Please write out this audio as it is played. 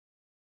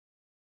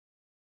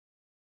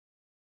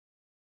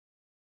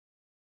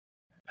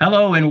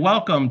Hello and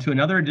welcome to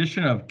another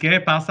edition of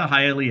 ¿Qué pasa,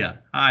 Hialeah?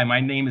 Hi, my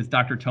name is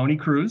Dr. Tony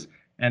Cruz,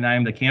 and I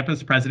am the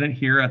campus president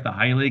here at the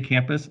Hialeah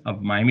campus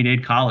of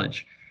Miami-Dade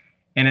College.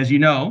 And as you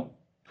know,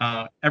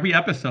 every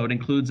episode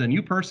includes a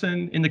new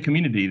person in the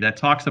community that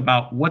talks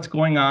about what's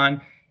going on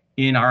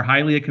in our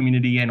Hialeah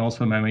community and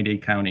also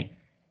Miami-Dade County.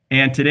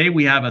 And today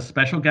we have a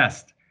special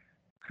guest,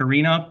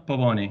 Karina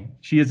Pavone.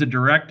 She is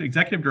the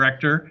executive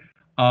director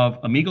of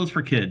Amigos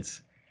for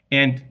Kids.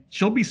 And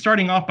she'll be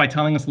starting off by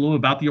telling us a little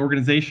about the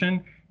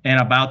organization and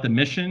about the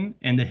mission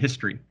and the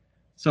history.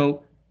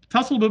 So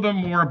tell us a little bit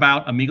more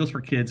about Amigos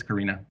for Kids,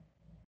 Karina.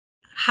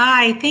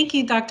 Hi, thank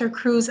you, Dr.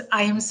 Cruz.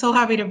 I am so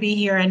happy to be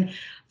here. And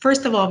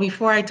first of all,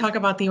 before I talk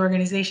about the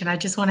organization, I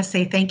just want to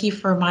say thank you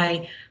for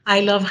my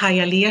I Love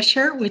Hialeah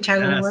shirt, which I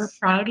will wear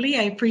proudly.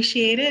 I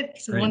appreciate it.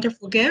 It's a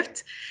wonderful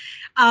gift.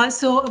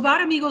 So about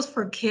Amigos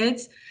for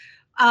Kids,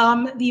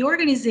 the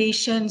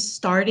organization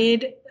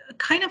started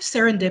kind of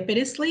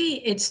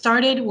serendipitously. It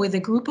started with a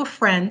group of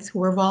friends who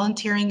were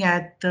volunteering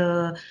at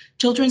the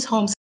children's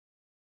homes.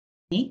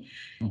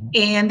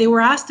 And they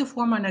were asked to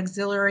form an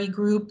auxiliary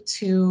group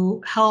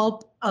to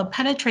help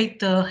penetrate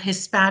the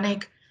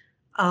Hispanic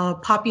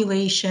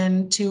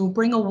population, to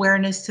bring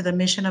awareness to the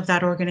mission of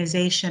that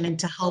organization and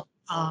to help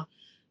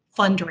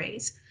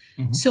fundraise.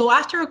 So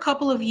after a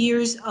couple of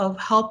years of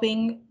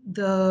helping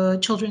the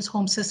Children's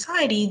Home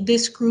Society,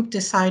 this group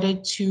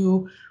decided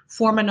to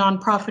form a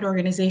nonprofit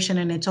organization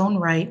in its own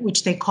right,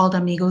 which they called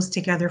Amigos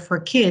Together for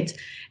Kids.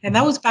 And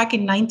that was back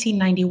in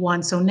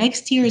 1991. So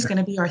next year is going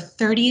to be our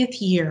 30th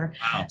year.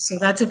 Wow. So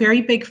that's a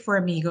very big for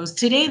Amigos.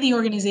 Today, the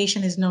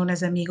organization is known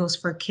as Amigos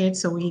for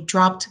Kids. So we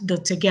dropped the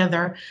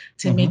together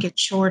to make it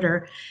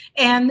shorter.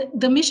 And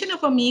the mission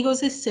of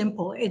Amigos is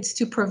simple. It's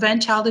to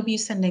prevent child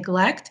abuse and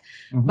neglect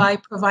by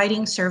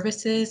providing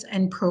services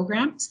and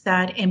programs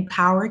that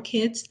empower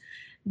kids,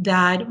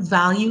 that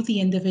value the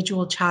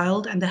individual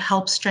child, and to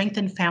help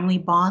strengthen family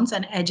bonds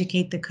and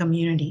educate the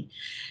community.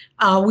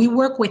 We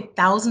work with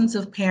thousands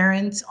of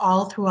parents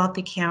all throughout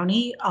the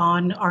county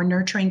on our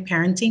Nurturing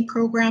Parenting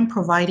program,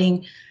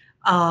 providing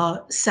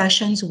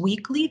sessions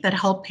weekly that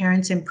help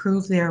parents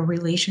improve their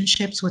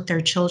relationships with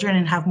their children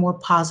and have more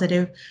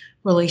positive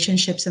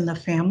relationships in the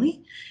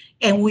family.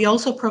 And we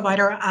also provide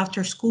our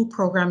after-school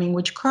programming,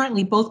 which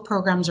currently both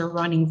programs are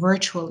running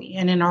virtually.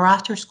 And in our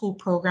after-school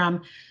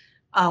program,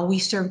 we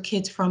serve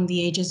kids from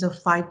the ages of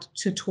 5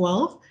 to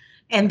 12.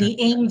 And the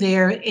aim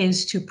there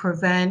is to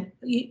prevent,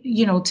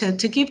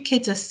 to give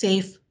kids a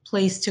safe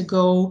place to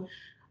go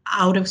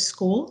out of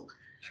school.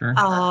 Sure.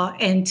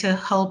 And to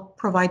help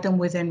provide them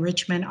with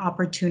enrichment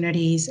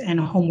opportunities and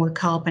homework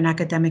help and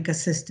academic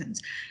assistance.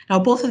 Now,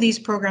 both of these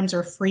programs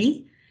are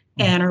free,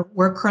 and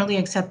we're currently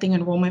accepting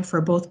enrollment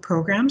for both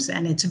programs,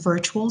 and it's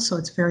virtual, so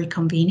it's very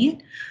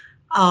convenient.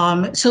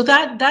 So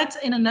that's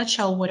in a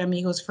nutshell what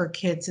Amigos for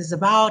Kids is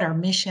about, our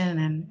mission,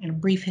 and a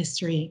brief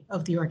history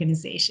of the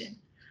organization.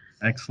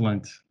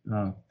 Excellent.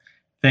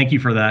 Thank you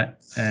for that.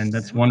 And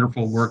that's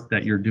wonderful work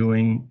that you're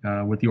doing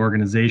with the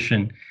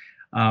organization.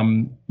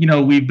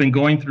 We've been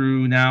going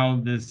through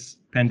now this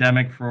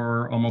pandemic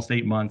for almost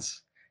 8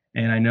 months.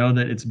 And I know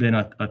that it's been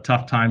a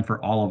tough time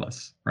for all of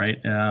us, right?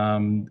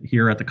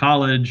 Here at the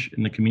college,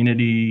 in the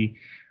community.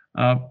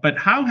 But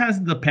how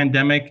has the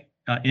pandemic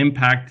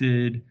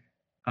impacted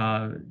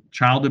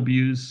child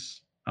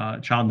abuse,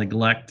 child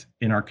neglect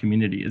in our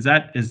community? Is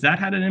that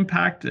had an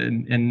impact?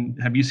 And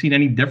have you seen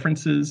any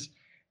differences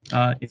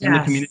in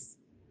the community?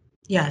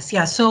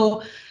 Yes.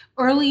 So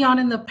early on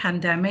in the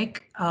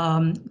pandemic,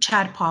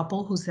 Chad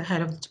Popple, who's the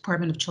head of the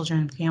Department of Children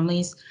and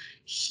Families,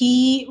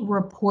 he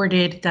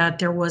reported that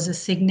there was a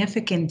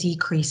significant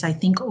decrease, I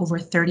think over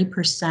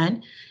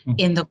 30%,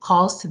 in the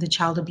calls to the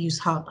child abuse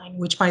hotline,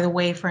 which, by the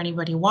way, for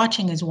anybody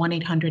watching, is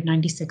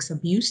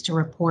 1-800-96-ABUSE to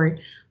report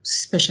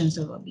suspicions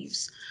of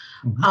abuse.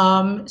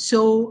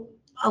 So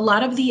a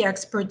lot of the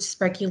experts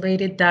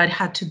speculated that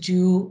had to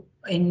do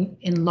in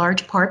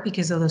large part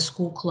because of the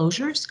school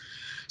closures.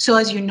 So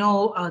as you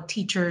know,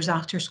 teachers,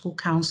 after-school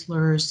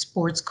counselors,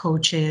 sports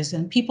coaches,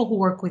 and people who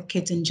work with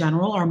kids in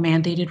general are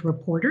mandated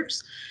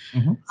reporters.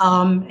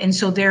 And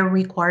so they're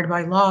required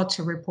by law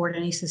to report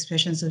any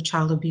suspicions of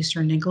child abuse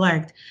or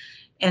neglect.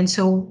 And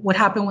so what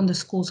happened when the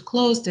schools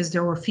closed is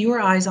there were fewer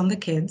eyes on the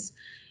kids.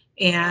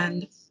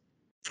 And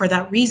for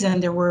that reason,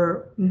 there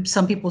were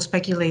some people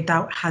speculate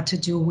that had to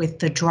do with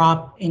the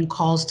drop in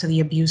calls to the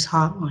abuse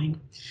hotline.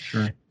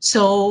 Sure.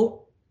 So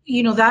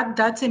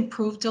that's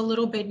improved a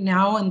little bit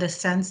now in the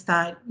sense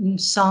that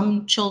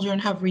some children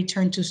have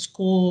returned to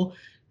school.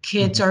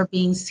 Kids are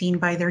being seen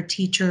by their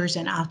teachers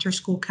and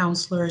after-school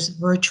counselors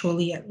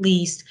virtually, at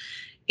least.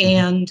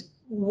 And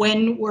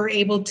when we're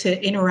able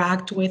to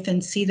interact with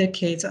and see the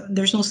kids,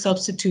 there's no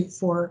substitute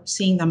for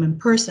seeing them in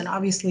person,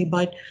 obviously,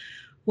 but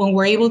when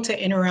we're able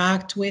to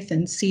interact with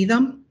and see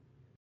them,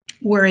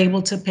 we're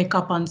able to pick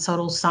up on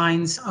subtle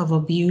signs of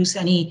abuse,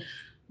 any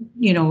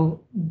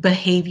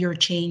behavior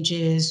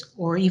changes,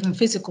 or even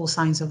physical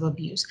signs of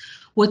abuse.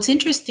 What's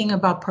interesting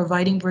about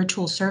providing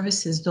virtual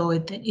services, though,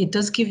 it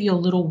does give you a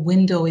little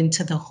window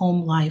into the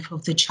home life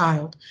of the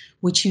child,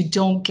 which you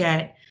don't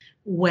get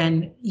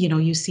when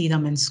you see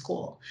them in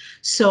school.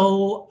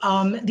 So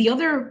the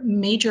other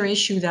major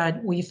issue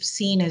that we've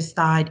seen is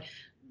that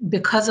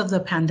because of the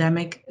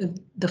pandemic,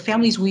 the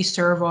families we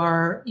serve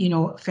are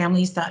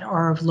families that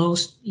are of low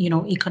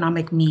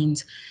economic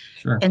means.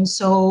 Sure. And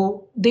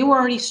so they were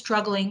already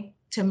struggling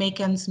to make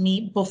ends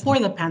meet before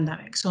the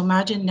pandemic. So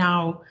imagine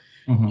now,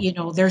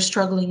 they're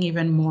struggling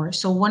even more.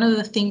 So one of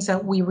the things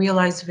that we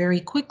realized very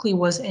quickly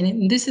was,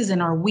 and this is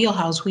in our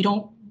wheelhouse, we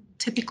don't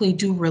typically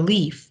do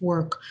relief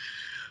work.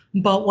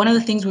 But one of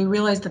the things we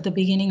realized at the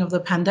beginning of the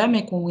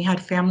pandemic, when we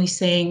had families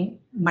saying,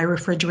 my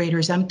refrigerator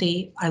is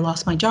empty, I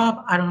lost my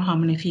job, I don't know how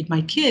I'm going to feed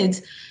my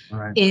kids,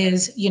 Right.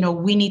 is,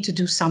 we need to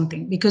do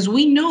something. Because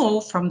we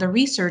know from the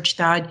research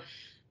that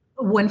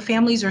when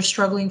families are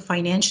struggling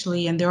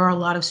financially and there are a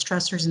lot of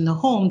stressors in the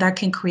home, that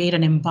can create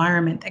an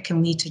environment that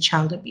can lead to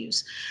child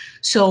abuse.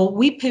 So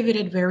we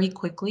pivoted very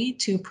quickly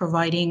to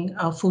providing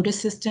food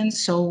assistance.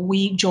 So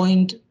we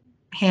joined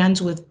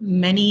hands with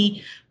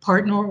many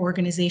partner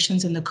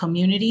organizations in the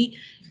community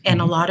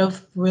and a lot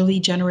of really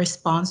generous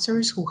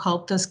sponsors who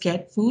helped us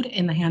get food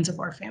in the hands of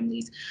our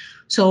families.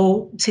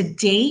 So to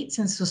date,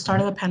 since the start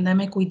of the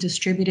pandemic, we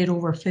distributed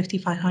over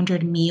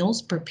 5,500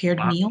 meals, prepared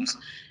meals,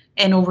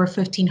 and over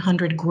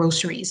 1,500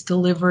 groceries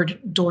delivered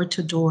door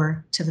to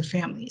door to the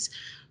families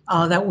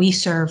that we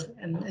serve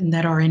and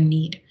that are in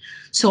need.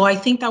 So I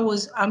think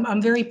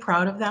I'm very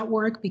proud of that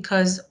work,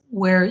 because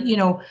where,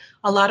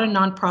 a lot of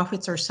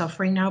nonprofits are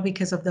suffering now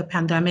because of the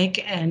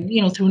pandemic, and,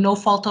 through no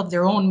fault of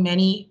their own,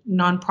 many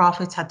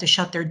nonprofits had to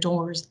shut their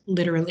doors,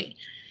 literally.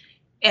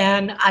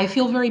 And I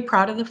feel very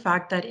proud of the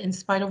fact that in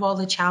spite of all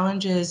the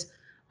challenges,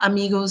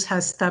 Amigos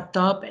has stepped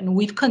up and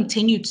we've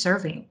continued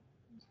serving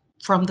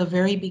from the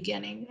very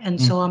beginning.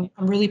 And so I'm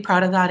really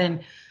proud of that.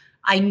 And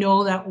I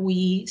know that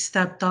we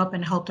stepped up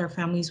and helped our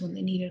families when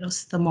they needed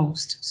us the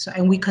most. So,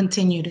 and we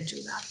continue to do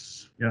that.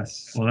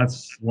 Yes. Well,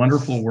 that's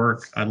wonderful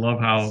work. I love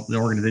how the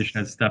organization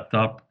has stepped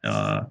up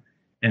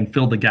and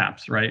filled the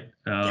gaps, right,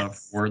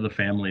 Yes. for the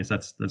families.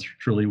 That's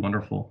truly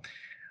wonderful.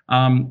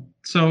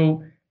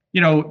 So,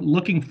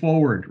 looking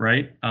forward,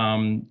 right,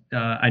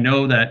 I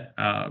know that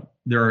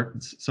there are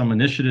some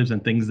initiatives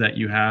and things that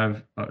you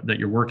have that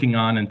you're working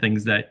on, and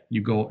things that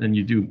you go and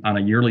you do on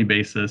a yearly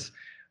basis.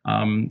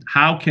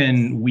 How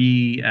can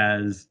we,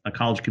 as a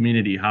college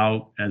community,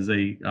 as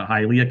a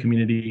Hialeah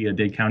community, a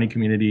Dade County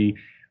community,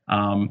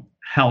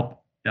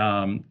 help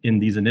in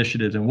these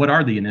initiatives? And what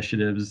are the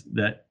initiatives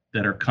that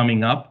are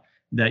coming up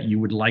that you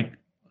would like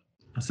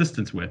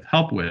assistance with,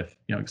 help with,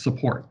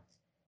 support?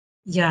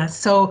 Yeah,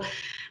 so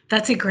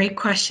that's a great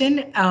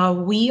question.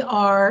 We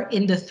are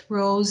in the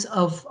throes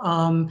of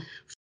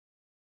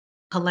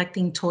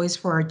collecting toys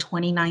for our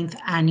 29th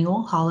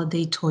annual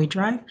holiday toy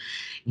drive.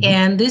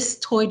 And this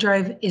toy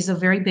drive is a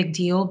very big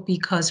deal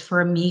because for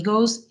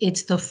Amigos,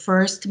 it's the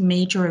first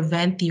major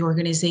event the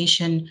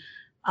organization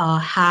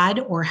had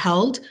or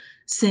held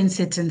since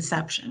its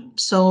inception.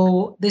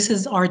 So this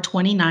is our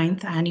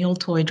 29th annual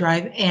toy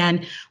drive.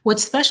 And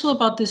what's special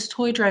about this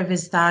toy drive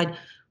is that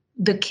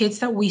the kids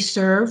that we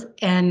serve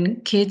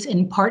and kids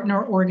in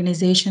partner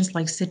organizations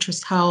like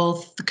Citrus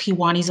Health, the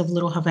Kiwanis of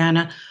Little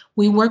Havana,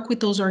 we work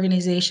with those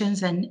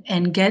organizations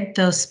and get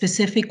the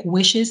specific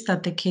wishes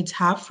that the kids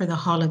have for the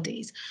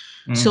holidays.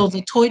 So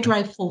the toy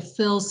drive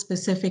fulfills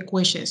specific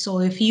wishes. So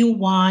if you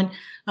want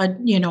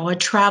a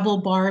travel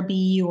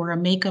Barbie or a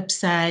makeup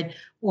set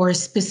or a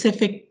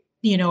specific,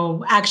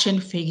 action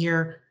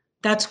figure,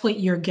 that's what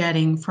you're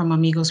getting from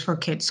Amigos for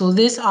Kids. So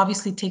this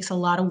obviously takes a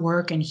lot of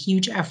work and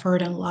huge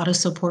effort and a lot of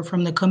support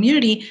from the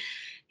community.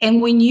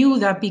 And we knew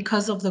that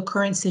because of the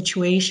current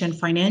situation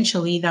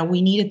financially, that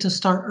we needed to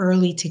start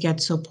early to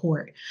get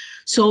support.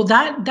 So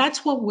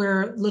that's what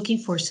we're looking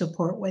for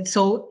support with.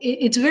 So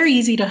it's very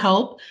easy to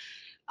help.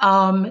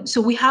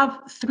 So we have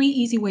 3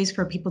 easy ways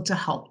for people to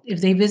help.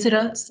 If they visit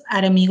us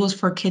at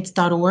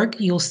amigosforkids.org,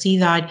 you'll see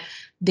that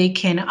they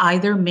can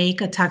either make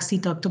a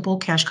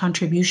tax-deductible cash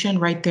contribution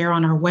right there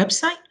on our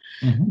website.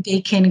 They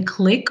can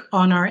click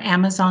on our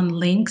Amazon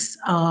links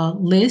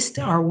list,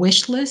 our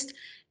wish list,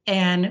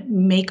 and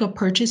make a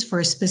purchase for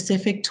a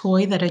specific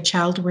toy that a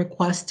child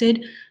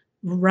requested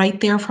right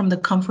there from the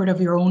comfort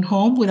of your own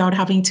home without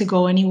having to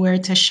go anywhere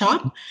to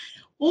shop.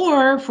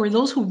 Or for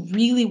those who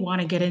really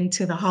want to get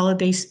into the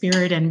holiday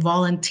spirit and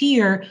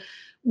volunteer,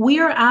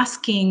 we are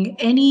asking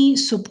any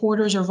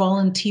supporters or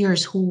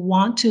volunteers who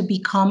want to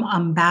become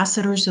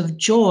ambassadors of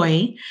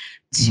joy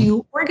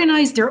to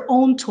organize their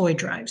own toy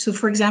drive. So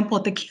for example,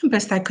 at the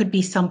campus, that could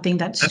be something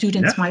that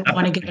students might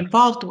want to get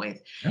involved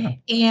with.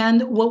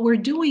 And what we're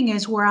doing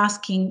is we're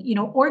asking,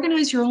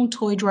 organize your own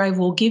toy drive.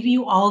 We'll give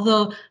you all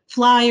the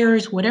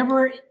flyers,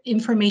 whatever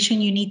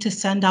information you need to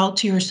send out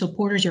to your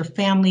supporters, your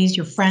families,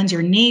 your friends,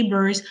 your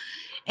neighbors.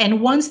 And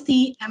once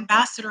the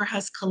ambassador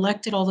has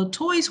collected all the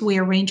toys, we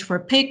arrange for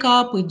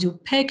pickup, we do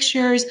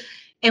pictures,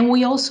 and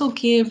we also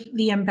give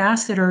the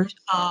ambassador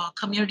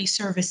community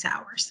service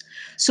hours.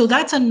 So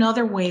that's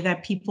another way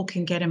that people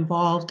can get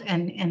involved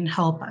and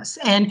help us.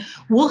 And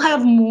we'll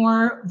have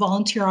more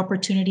volunteer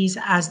opportunities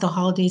as the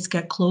holidays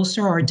get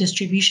closer. Our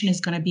distribution is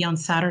going to be on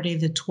Saturday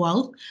the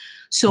 12th.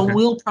 So Okay.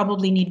 we'll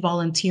probably need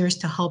volunteers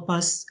to help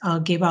us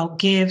give out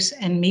gifts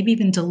and maybe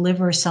even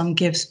deliver some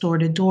gifts door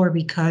to door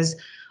because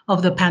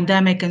of the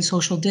pandemic and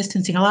social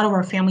distancing. A lot of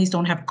our families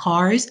don't have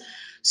cars,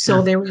 so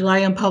Sure. they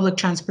rely on public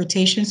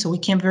transportation. So we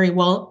can't very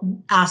well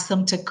ask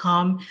them to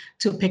come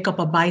to pick up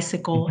a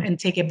bicycle Mhm. and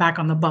take it back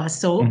on the bus.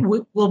 So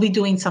Mhm. we'll be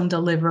doing some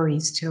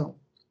deliveries too.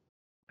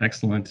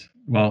 Excellent.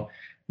 Well,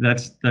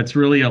 that's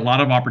really a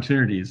lot of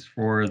opportunities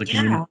for the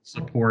community Yeah. to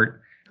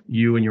support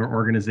you and your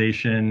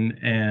organization.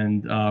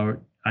 And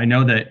I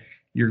know that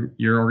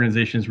your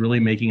organization is really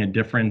making a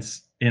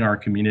difference in our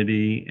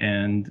community,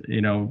 and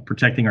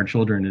protecting our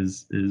children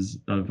is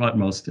of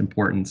utmost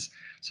importance.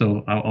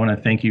 So I want to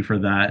thank you for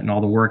that and all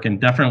the work. And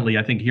definitely,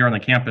 I think here on the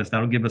campus,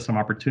 that'll give us some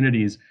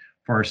opportunities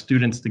for our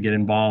students to get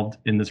involved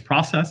in this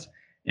process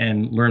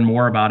and learn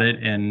more about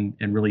it and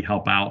really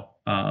help out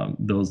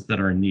those that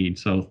are in need.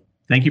 So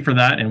thank you for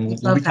that, and I we'll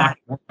be love that.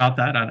 talking more about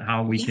that on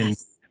how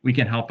Yes. we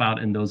can help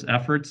out in those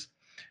efforts.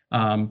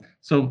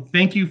 So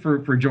thank you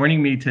for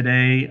joining me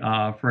today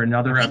for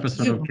another Thank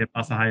episode of you. Que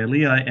Pasa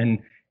Hialeah, and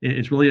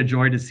it's really a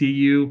joy to see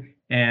you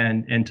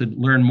and to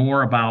learn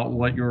more about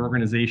what your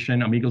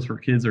organization Amigos for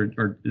Kids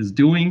is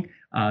doing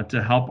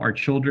to help our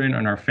children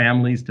and our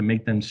families to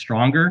make them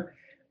stronger.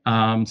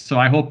 So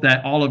I hope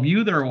that all of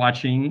you that are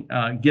watching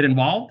get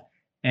involved,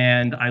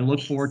 and I look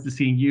forward to Yes.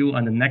 seeing you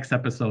on the next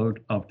episode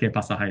of Que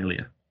Pasa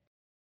Hialeah.